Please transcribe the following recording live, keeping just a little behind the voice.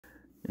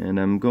and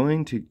I'm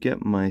going to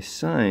get my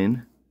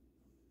sign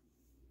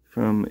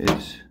from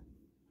its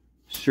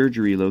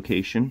surgery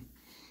location,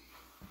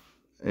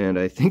 and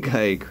I think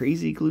I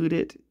crazy glued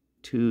it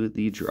to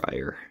the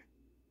dryer.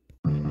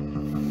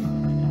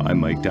 I'm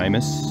Mike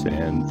Dimas,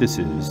 and this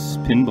is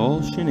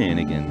Pinball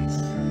Shenanigans.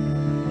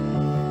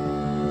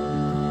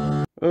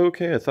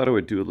 Okay, I thought I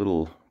would do a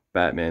little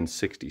Batman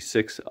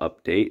 66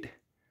 update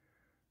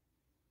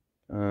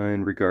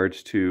in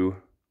regards to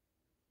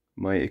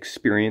my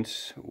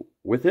experience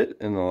with it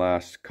in the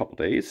last couple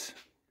days.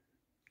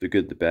 The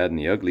good, the bad, and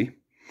the ugly.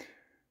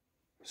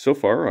 So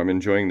far, I'm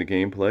enjoying the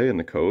gameplay and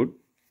the code.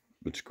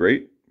 It's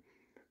great.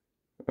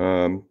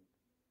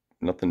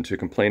 Nothing to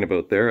complain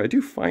about there. I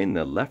do find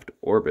the left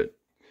orbit,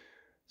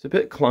 it's a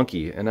bit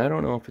clunky, and I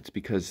don't know if it's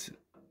because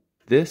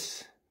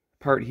this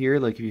part here,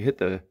 like if you hit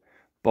the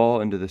ball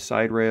into the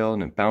side rail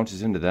and it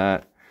bounces into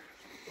that,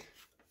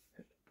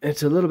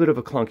 it's a little bit of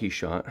a clunky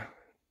shot,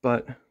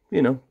 but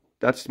you know,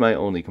 that's my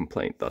only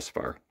complaint thus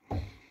far.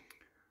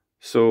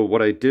 So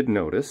what I did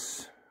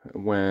notice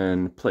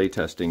when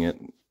playtesting it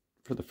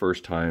for the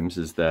first times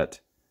is that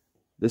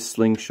this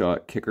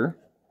slingshot kicker,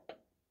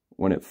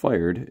 when it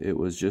fired, it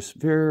was just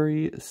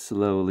very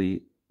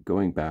slowly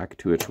going back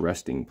to its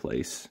resting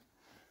place.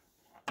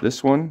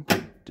 This one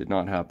did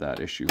not have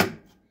that issue.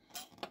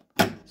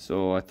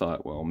 So I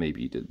thought, well,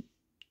 maybe did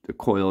the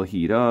coil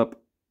heat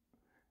up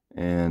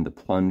and the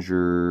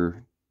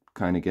plunger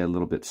kind of get a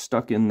little bit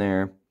stuck in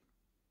there.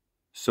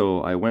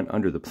 So I went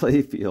under the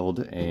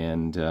playfield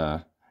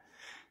and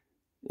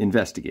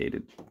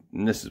investigated,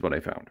 and this is what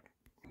I found.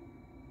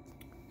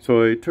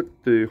 So I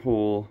took the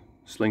whole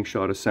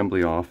slingshot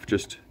assembly off,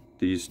 just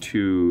these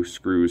two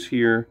screws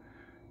here,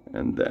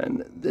 and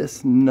then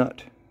this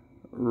nut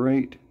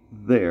right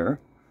there,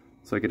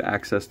 so I could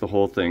access the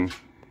whole thing.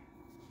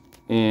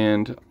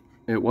 And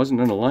it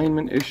wasn't an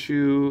alignment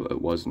issue, it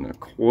wasn't a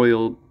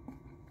coil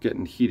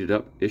getting heated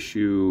up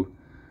issue.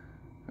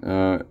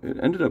 It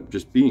ended up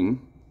just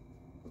being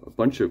a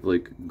bunch of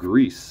like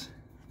grease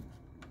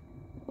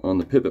on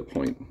the pivot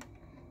point.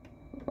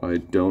 I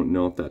don't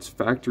know if that's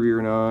factory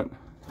or not.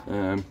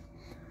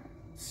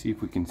 See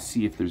if we can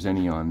see if there's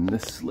any on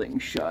this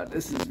slingshot.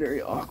 This is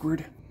very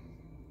awkward.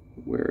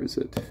 Where is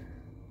it?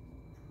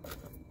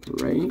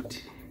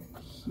 Right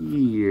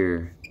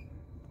here.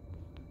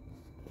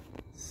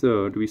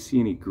 So, do we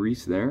see any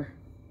grease there?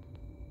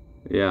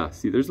 Yeah,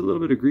 see, there's a little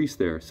bit of grease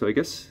there. So I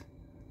guess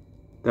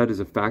that is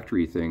a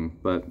factory thing,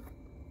 but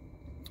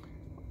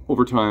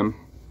over time,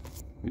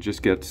 it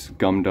just gets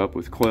gummed up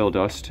with coil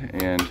dust,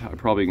 and I'm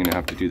probably gonna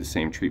have to do the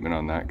same treatment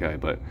on that guy,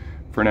 but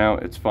for now,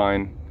 it's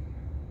fine.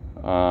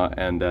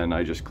 And then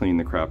I just cleaned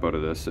the crap out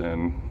of this,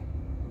 and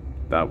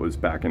that was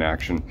back in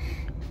action.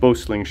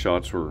 Both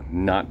slingshots were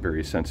not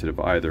very sensitive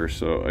either,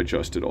 so I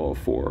adjusted all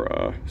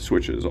four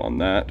switches on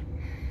that.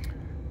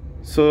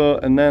 So,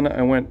 and then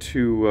I went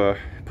to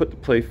put the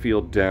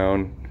playfield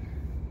down,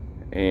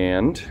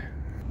 and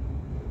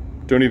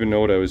don't even know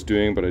what I was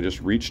doing, but I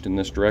just reached in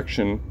this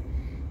direction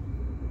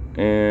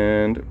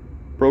and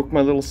broke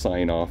my little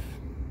sign off.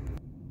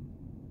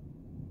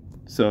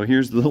 So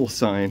here's the little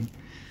sign.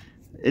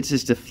 It's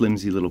just a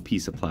flimsy little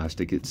piece of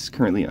plastic. It's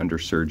currently under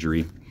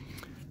surgery.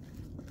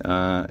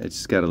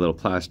 It's got a little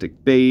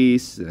plastic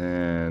base,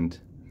 and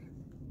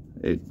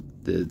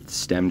the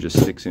stem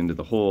just sticks into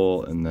the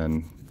hole, and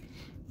then,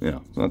 you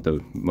know, it's not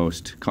the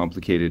most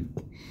complicated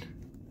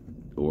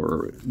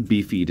or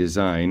beefy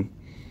design.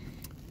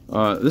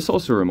 This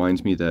also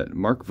reminds me that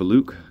Mark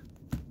Valuk,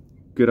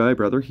 good eye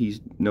brother,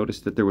 he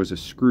noticed that there was a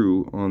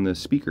screw on the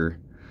speaker,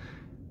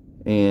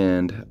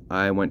 and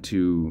I went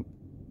to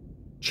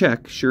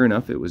check. Sure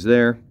enough, it was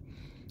there,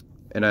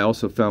 and I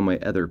also found my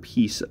other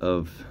piece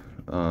of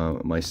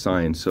my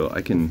sign, so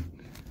I can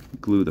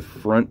glue the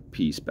front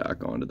piece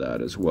back onto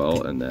that as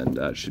well, and then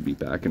that should be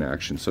back in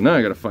action. So now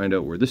I gotta find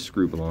out where this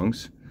screw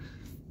belongs.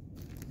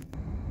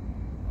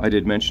 I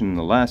did mention in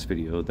the last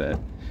video that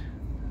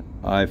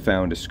I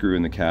found a screw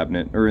in the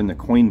cabinet, or in the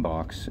coin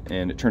box,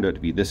 and it turned out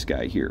to be this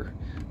guy here.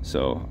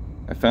 So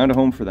I found a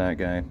home for that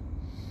guy.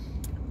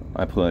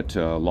 I put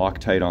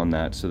Loctite on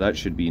that, so that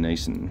should be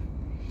nice and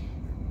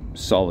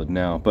solid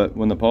now. But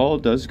when the ball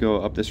does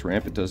go up this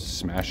ramp, it does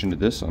smash into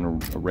this on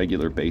a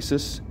regular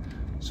basis.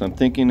 So I'm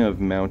thinking of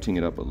mounting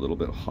it up a little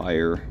bit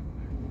higher,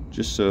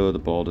 just so the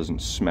ball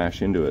doesn't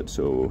smash into it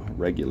so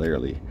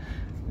regularly.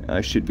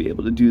 I should be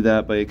able to do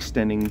that by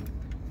extending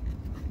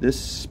this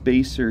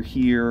spacer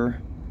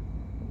here,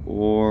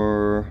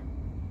 or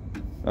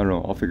I don't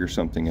know, I'll figure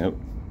something out.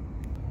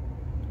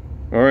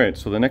 Alright,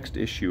 so the next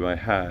issue I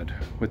had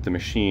with the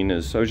machine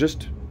is I was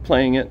just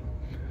playing it,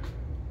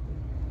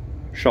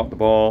 shot the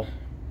ball.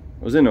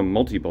 I was in a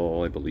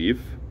multi-ball, I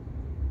believe,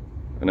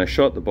 and I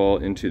shot the ball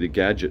into the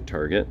gadget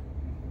target,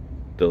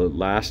 the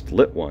last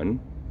lit one,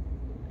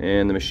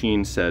 and the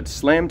machine said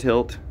slam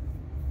tilt,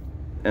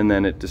 and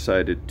then it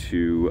decided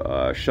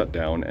to shut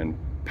down and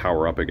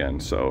power up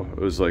again. So it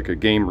was like a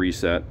game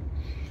reset,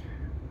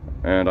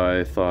 and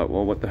I thought,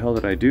 well, what the hell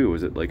did I do?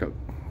 Was it like a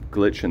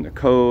glitch in the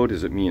code?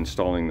 Is it me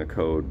installing the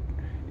code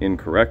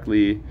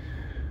incorrectly?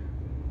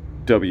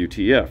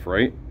 WTF,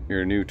 right?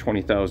 Your new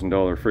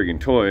 $20,000 friggin'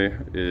 toy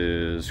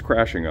is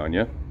crashing on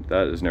you.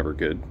 That is never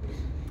good.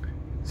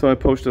 So I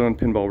posted on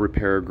Pinball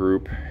Repair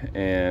Group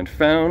and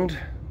found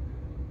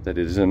that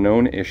it is a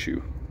known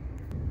issue.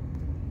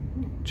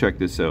 Check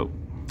this out.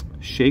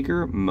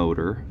 Shaker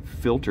motor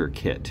filter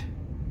kit.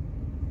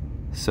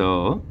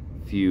 So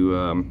if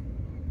you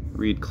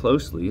read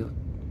closely,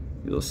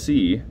 you'll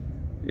see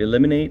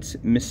eliminates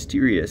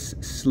mysterious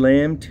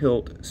slam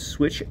tilt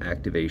switch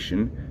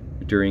activation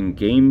during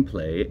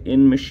gameplay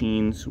in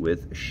machines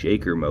with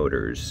shaker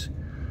motors.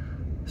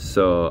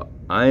 So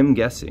I'm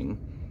guessing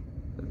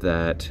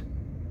that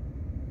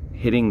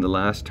hitting the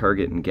last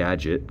target and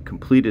gadget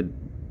completed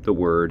the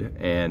word,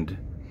 and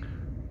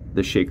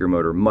the shaker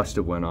motor must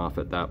have went off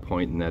at that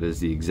point, and that is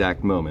the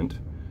exact moment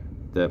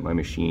that my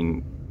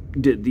machine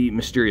did the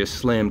mysterious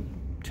slam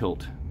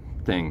tilt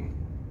thing.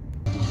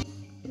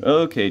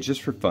 Okay,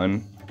 just for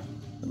fun,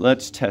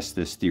 let's test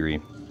this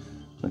theory.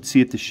 Let's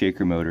see if the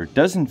shaker motor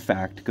does in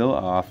fact go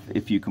off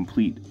if you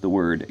complete the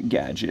word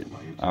gadget.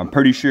 I'm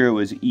pretty sure it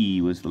was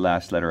E was the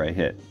last letter I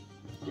hit.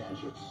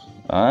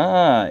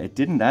 Ah, it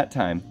didn't that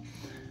time.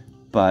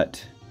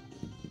 But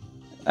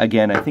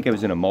again, I think I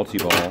was in a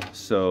multi-ball,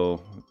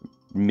 so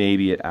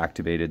maybe it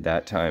activated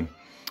that time.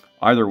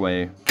 Either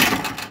way,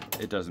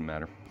 it doesn't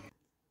matter.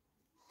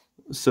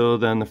 So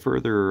then the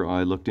further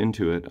I looked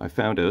into it, I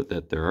found out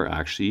that there are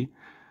actually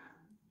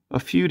a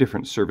few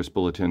different service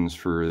bulletins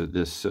for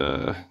this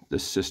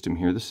this system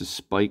here. This is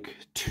Spike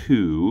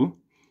 2.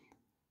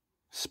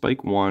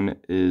 Spike 1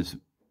 is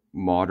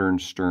modern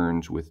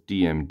sterns with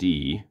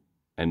DMD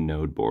and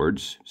node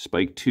boards.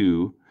 Spike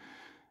 2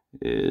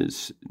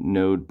 is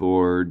node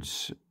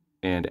boards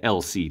and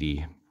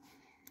LCD.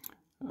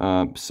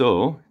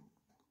 So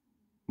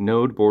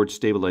node board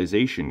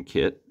stabilization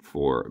kit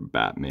for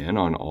Batman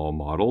on all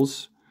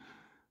models.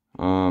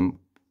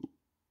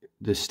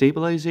 The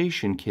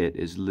stabilization kit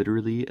is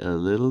literally a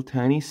little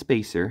tiny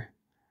spacer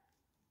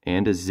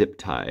and a zip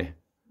tie.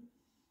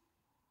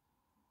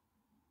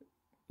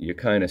 You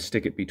kind of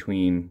stick it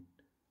between,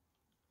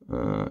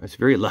 it's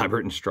very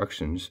elaborate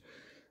instructions,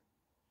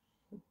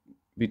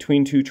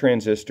 between two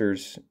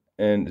transistors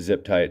and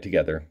zip tie it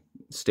together.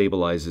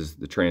 Stabilizes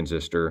the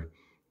transistor,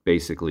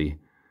 basically.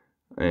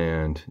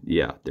 And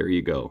yeah, there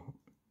you go.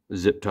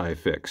 Zip tie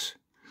fix.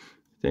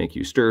 Thank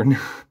you, Stern.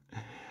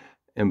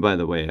 And by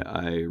the way,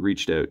 I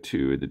reached out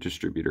to the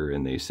distributor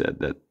and they said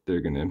that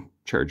they're going to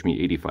charge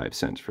me 85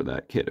 cents for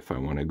that kit if I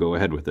want to go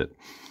ahead with it.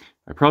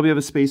 I probably have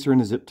a spacer and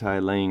a zip tie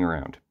laying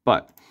around,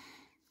 but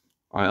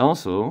I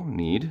also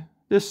need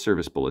this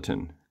service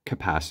bulletin,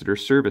 Capacitor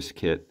Service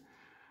Kit.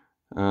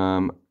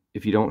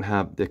 If you don't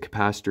have the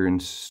capacitor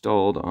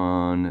installed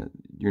on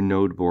your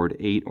node board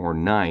 8 or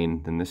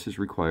 9, then this is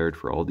required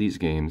for all these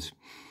games.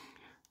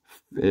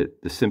 The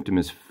symptom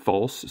is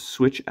false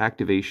switch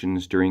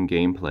activations during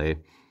gameplay,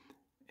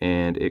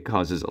 and it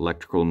causes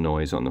electrical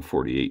noise on the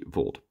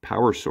 48-volt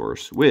power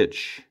source,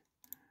 which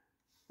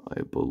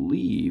I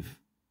believe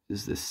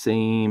is the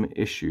same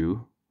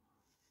issue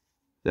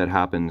that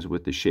happens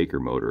with the shaker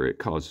motor. It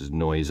causes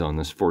noise on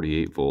this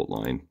 48-volt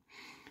line.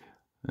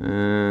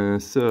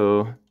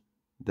 So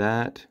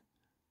that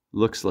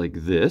looks like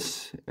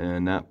this,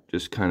 and that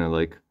just kind of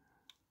like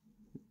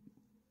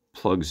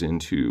plugs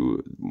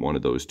into one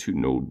of those two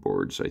node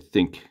boards. I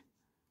think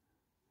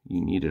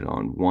you need it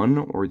on one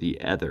or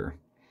the other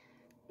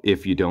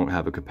if you don't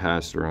have a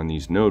capacitor on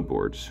these node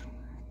boards.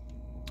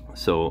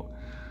 So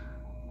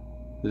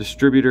the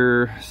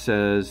distributor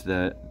says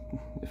that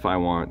if I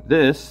want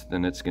this,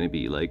 then it's going to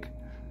be like,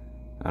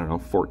 I don't know,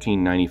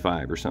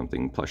 $14.95 or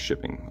something plus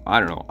shipping. I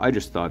don't know. I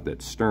just thought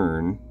that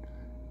Stern,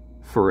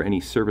 for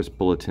any service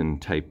bulletin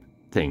type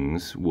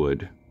things,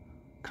 would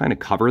kind of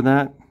cover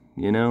that,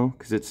 you know,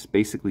 because it's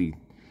basically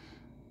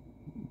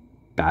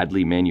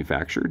badly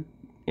manufactured,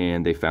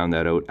 and they found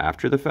that out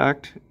after the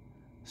fact.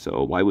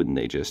 So why wouldn't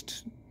they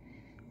just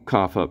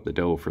cough up the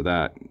dough for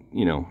that?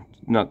 You know,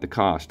 not the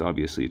cost,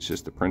 obviously, it's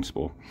just the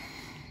principle.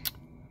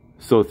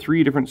 So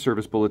 3 different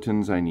service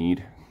bulletins I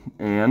need,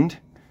 and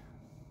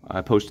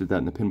I posted that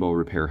in the Pinball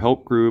Repair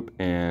Help group,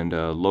 and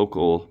a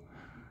local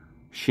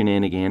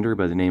shenanigander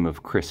by the name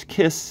of Chris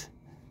Kiss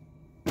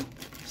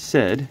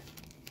said,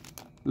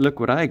 look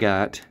what I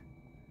got.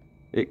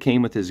 It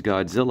came with his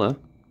Godzilla,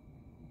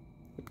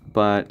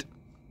 but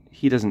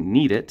he doesn't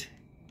need it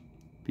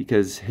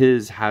because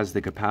his has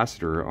the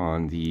capacitor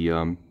on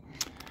the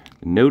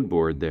node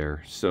board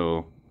there.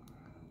 So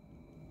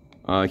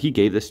he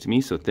gave this to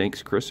me, so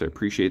thanks, Chris. I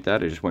appreciate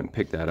that. I just went and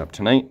picked that up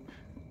tonight.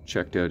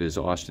 Checked out his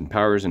Austin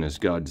Powers and his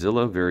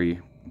Godzilla.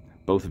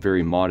 Both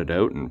very modded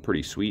out and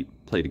pretty sweet.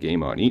 Played a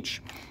game on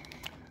each.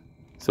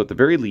 So at the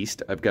very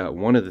least, I've got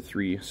one of the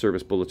 3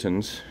 service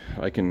bulletins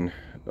I can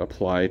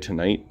apply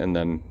tonight and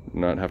then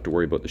not have to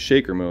worry about the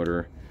shaker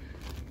motor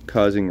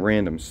causing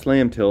random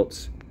slam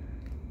tilts.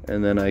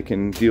 And then I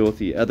can deal with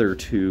the other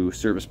 2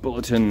 service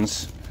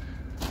bulletins,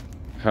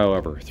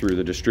 however, through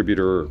the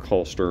distributor or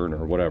call Stern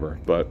or whatever.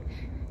 But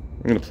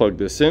I'm going to plug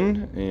this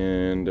in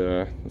and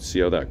let's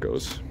see how that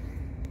goes.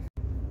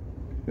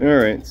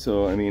 Alright,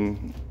 so I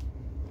mean,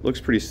 Looks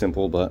pretty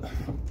simple, but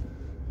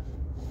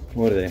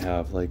what do they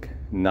have? Like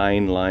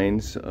 9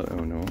 lines?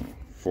 Oh no,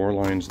 4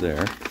 lines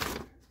there.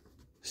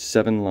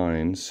 7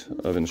 lines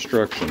of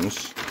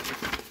instructions.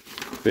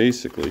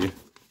 Basically,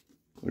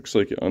 looks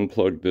like you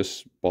unplug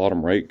this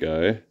bottom right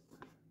guy,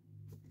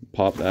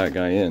 pop that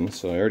guy in.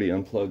 So I already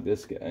unplugged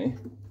this guy.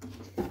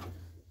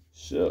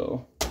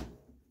 So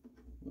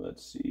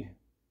let's see.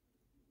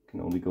 Can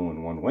only go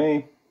in one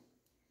way.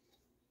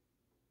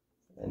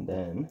 And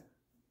then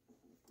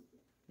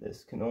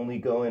this can only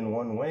go in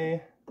one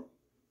way.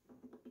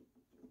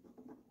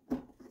 And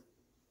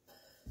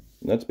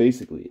that's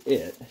basically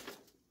it.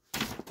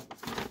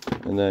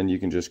 And then you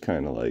can just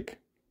kind of like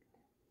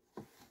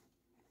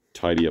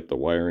tidy up the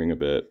wiring a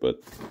bit,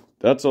 but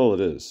that's all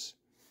it is.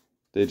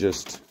 They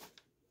just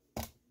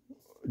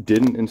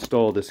didn't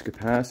install this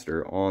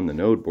capacitor on the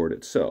node board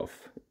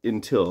itself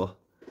until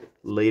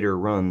later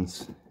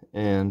runs.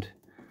 And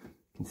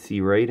you can see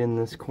right in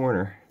this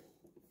corner,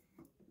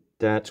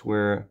 that's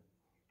where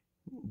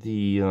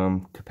the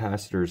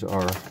capacitors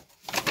are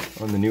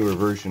on the newer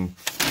version.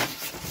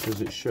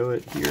 Does it show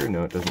it here?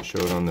 No, it doesn't show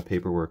it on the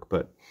paperwork,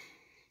 but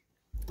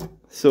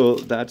so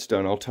that's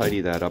done. I'll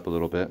tidy that up a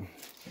little bit.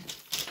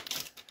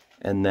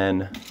 And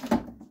then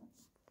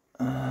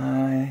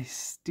I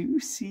do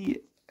see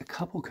a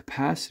couple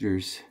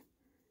capacitors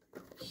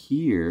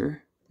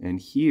here and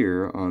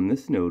here on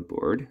this node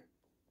board.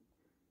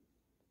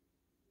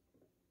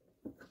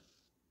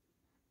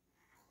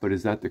 But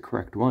is that the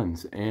correct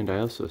ones? And I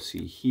also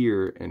see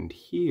here and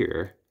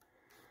here.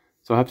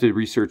 So I'll have to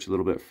research a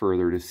little bit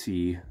further to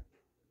see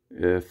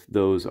if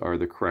those are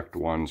the correct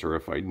ones or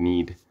if I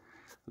need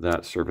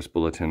that service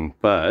bulletin.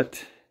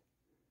 But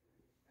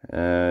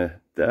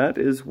that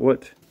is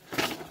what's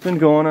been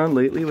going on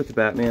lately with the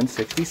Batman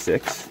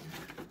 66.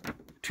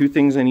 2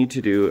 things I need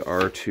to do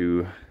are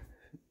to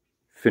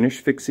finish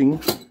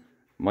fixing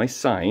my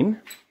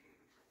sign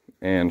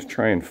and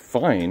try and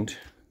find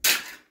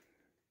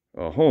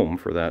a home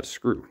for that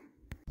screw.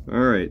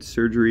 Alright,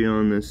 surgery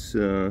on this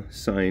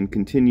sign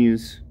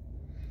continues.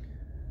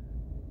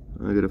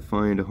 I gotta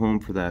find a home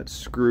for that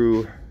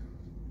screw,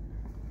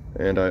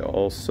 and I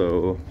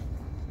also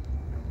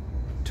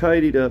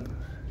tidied up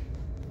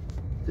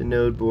the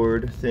node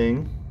board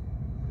thing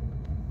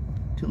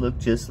to look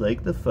just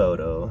like the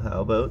photo.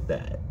 How about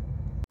that?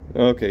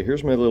 Okay,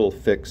 here's my little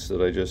fix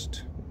that I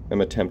just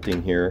am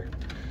attempting here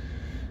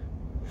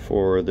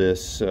for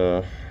this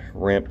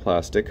ramp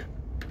plastic.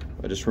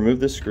 I just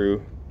removed this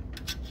screw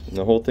and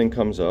the whole thing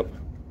comes up.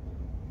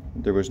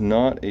 There was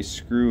not a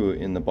screw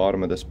in the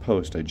bottom of this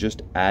post. I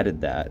just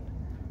added that.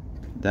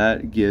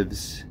 That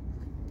gives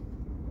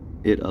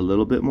it a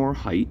little bit more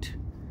height.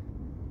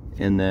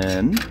 And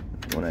then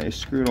when I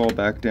screw it all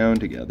back down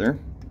together,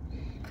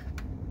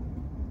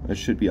 I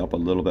should be up a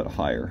little bit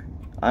higher.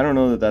 I don't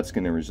know that that's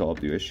going to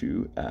resolve the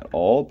issue at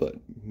all, but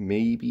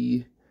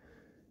maybe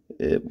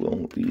it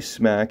won't be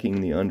smacking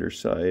the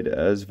underside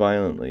as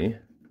violently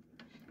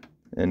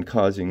and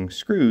causing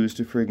screws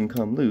to friggin'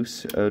 come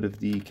loose out of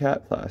the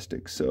cat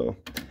plastic. So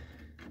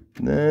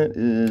that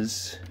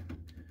is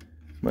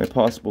my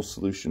possible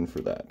solution for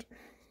that.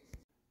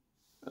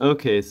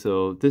 Okay,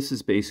 so this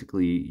is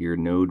basically your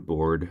node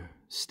board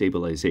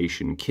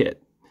stabilization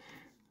kit.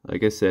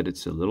 Like I said,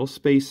 it's a little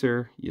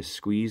spacer. You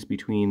squeeze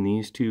between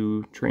these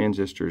 2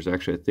 transistors.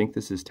 Actually, I think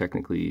this is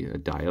technically a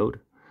diode.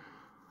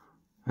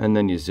 And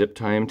then you zip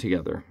tie them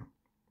together.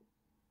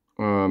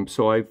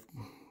 So I've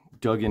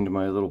dug into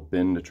my little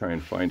bin to try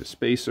and find a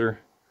spacer.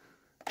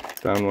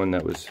 Found one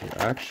that was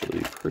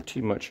actually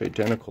pretty much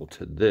identical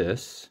to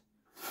this,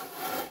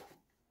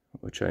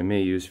 which I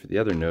may use for the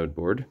other node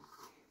board.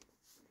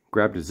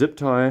 Grabbed a zip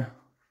tie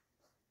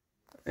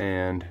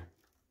and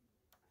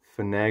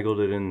finagled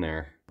it in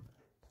there.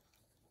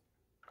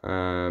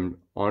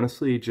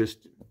 Honestly,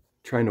 just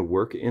trying to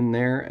work in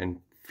there and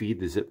feed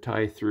the zip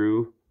tie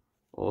through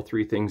all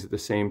 3 things at the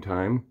same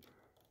time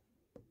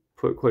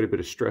put quite a bit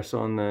of stress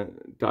on the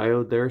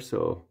diode there,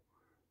 so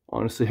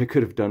honestly I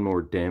could have done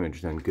more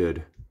damage than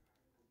good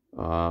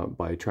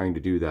by trying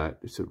to do that.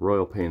 It's a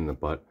royal pain in the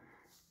butt.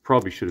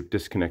 Probably should have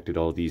disconnected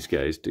all these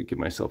guys to give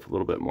myself a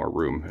little bit more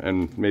room,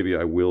 and maybe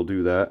I will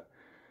do that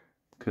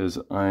because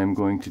I'm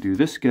going to do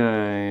this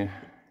guy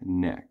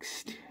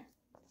next.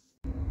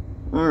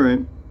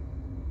 Alright,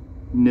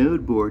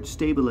 node board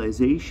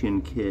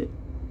stabilization kit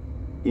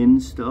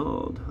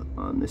installed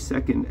on the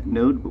second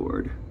node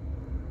board.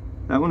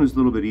 That one was a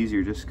little bit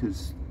easier just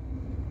because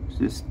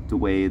just the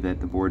way that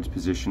the board's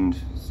positioned,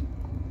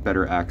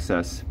 better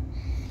access.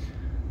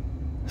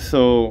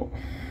 So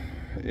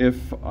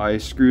if I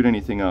screwed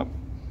anything up,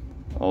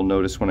 I'll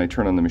notice when I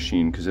turn on the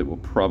machine because it will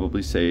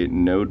probably say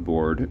node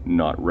board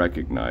not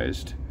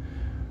recognized.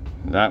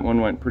 That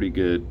one went pretty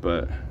good,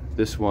 but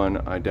this one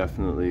I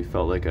definitely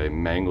felt like I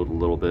mangled a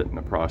little bit in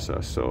the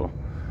process. So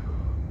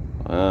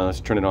let's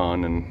turn it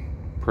on and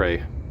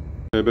pray.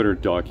 I better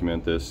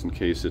document this in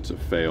case it's a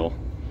fail.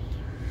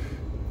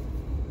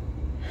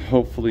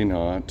 Hopefully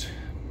not.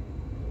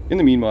 In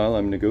the meanwhile,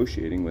 I'm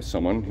negotiating with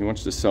someone. He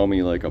wants to sell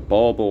me like a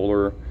ball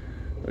bowler,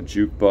 a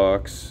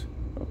jukebox,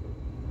 a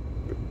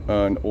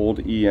an old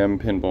EM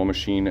pinball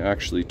machine,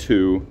 actually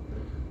two,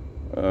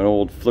 an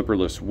old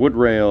flipperless wood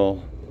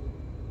rail,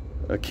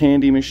 a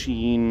candy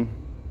machine,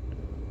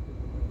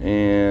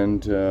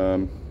 and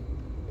an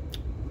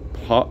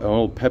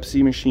old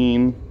Pepsi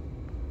machine.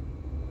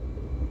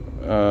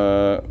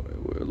 A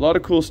lot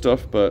of cool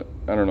stuff, but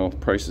I don't know, the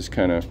price is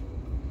kind of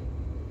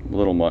a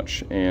little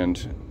much,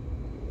 and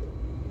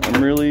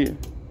I'm really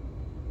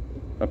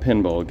a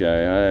pinball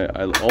guy.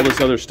 All this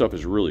other stuff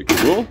is really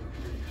cool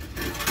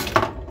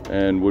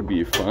and would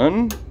be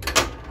fun,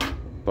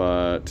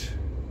 but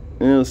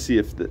let's see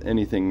if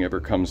anything ever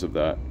comes of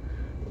that.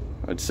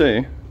 I'd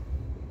say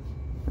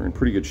we're in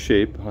pretty good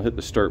shape. I'll hit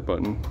the start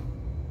button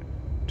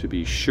to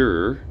be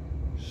sure.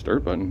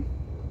 Start button.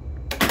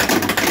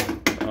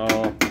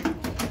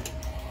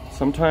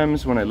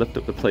 Sometimes when I lift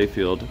up the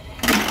playfield,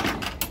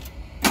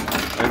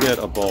 I get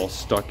a ball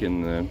stuck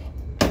in the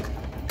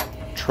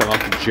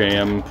trough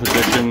jam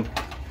position.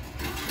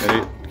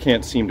 I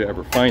can't seem to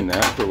ever find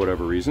that for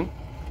whatever reason.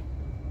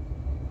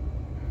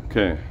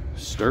 Okay,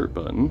 start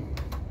button.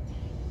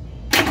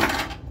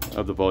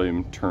 Have the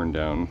volume turned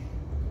down.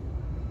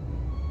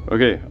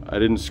 Okay, I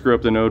didn't screw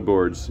up the node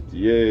boards.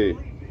 Yay!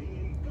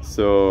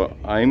 So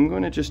I'm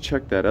going to just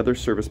check that other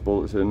service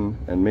bulletin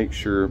and make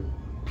sure,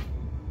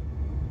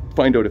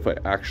 find out if I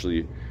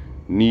actually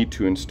need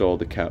to install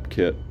the cap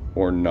kit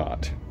or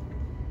not.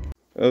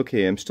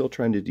 Okay, I'm still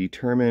trying to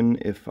determine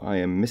if I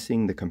am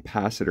missing the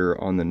capacitor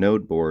on the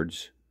node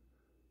boards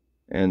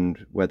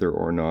and whether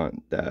or not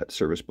that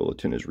service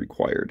bulletin is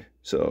required.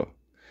 So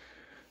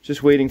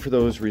just waiting for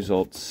those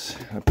results.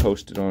 I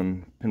posted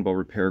on Pinball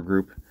Repair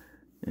Group,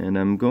 and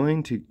I'm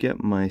going to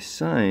get my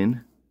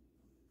sign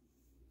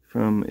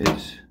from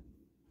its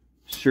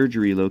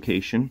surgery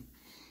location,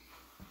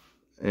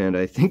 and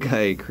I think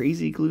I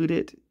crazy glued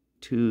it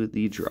to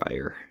the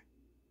dryer.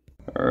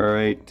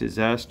 Alright,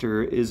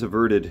 disaster is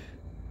averted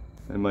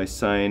and my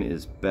sign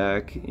is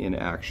back in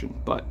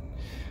action, but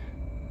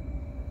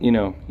you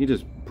know, you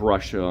just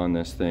brush on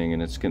this thing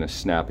and it's gonna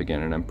snap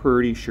again, and I'm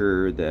pretty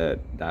sure that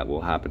that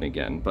will happen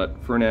again,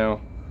 but for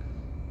now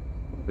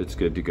it's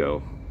good to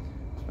go.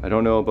 I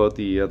don't know about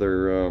the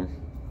other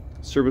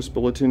service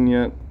bulletin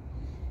yet,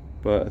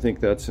 but I think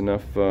that's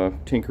enough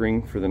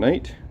tinkering for the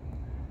night.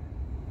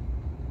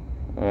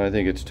 I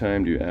think it's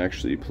time to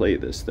actually play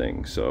this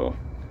thing, so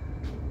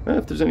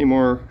if there's any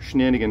more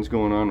shenanigans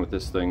going on with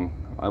this thing,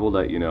 I will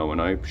let you know,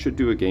 and I should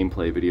do a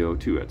gameplay video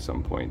too at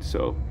some point,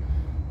 so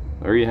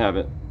there you have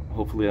it.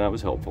 Hopefully that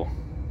was helpful.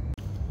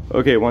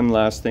 Okay, one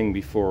last thing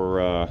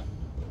before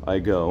I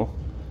go.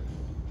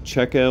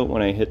 Check out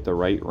when I hit the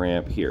right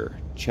ramp here.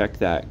 Check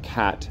that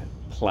cat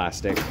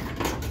plastic.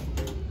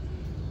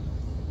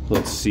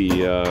 Let's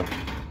see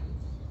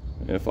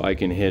if I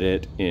can hit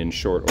it in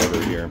short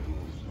order here.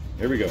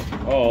 Here we go.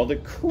 Oh, the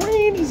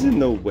crane is in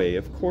the way.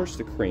 Of course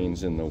the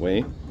crane's in the way.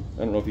 I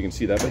don't know if you can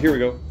see that, but here we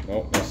go.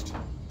 Oh, missed.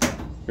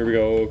 Here we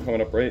go,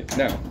 coming up right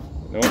now.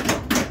 Nope.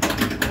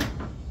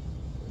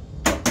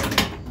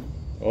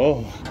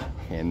 Oh,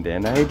 and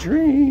then I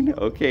drain.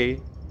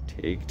 Okay,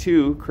 take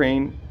two,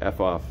 crane,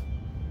 F off.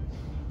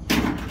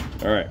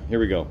 All right, here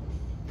we go.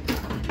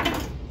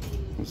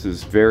 This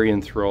is very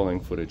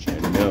enthralling footage, I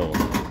know.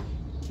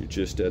 You're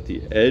just at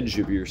the edge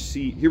of your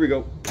seat. Here we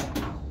go.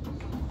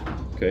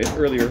 Okay,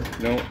 earlier,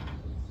 no.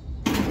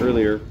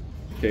 Earlier.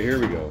 Okay, here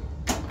we go.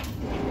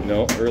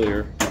 No,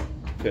 earlier.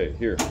 Okay,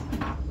 here.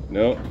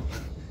 No.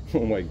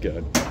 Oh my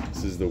god,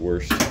 this is the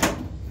worst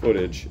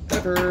footage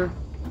ever.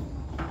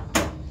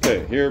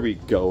 Okay, here we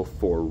go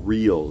for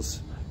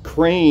reals.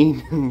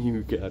 Crane,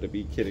 you gotta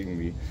be kidding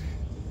me.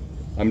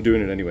 I'm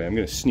doing it anyway. I'm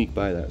gonna sneak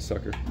by that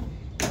sucker.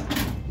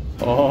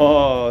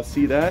 Oh,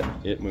 see that?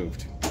 It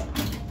moved.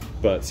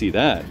 But see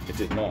that? It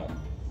did not.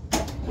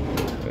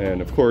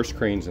 And of course,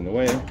 crane's in the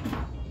way.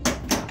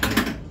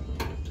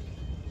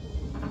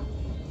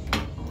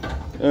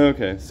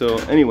 Okay, so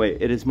anyway,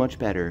 it is much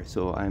better,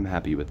 so I'm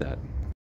happy with that.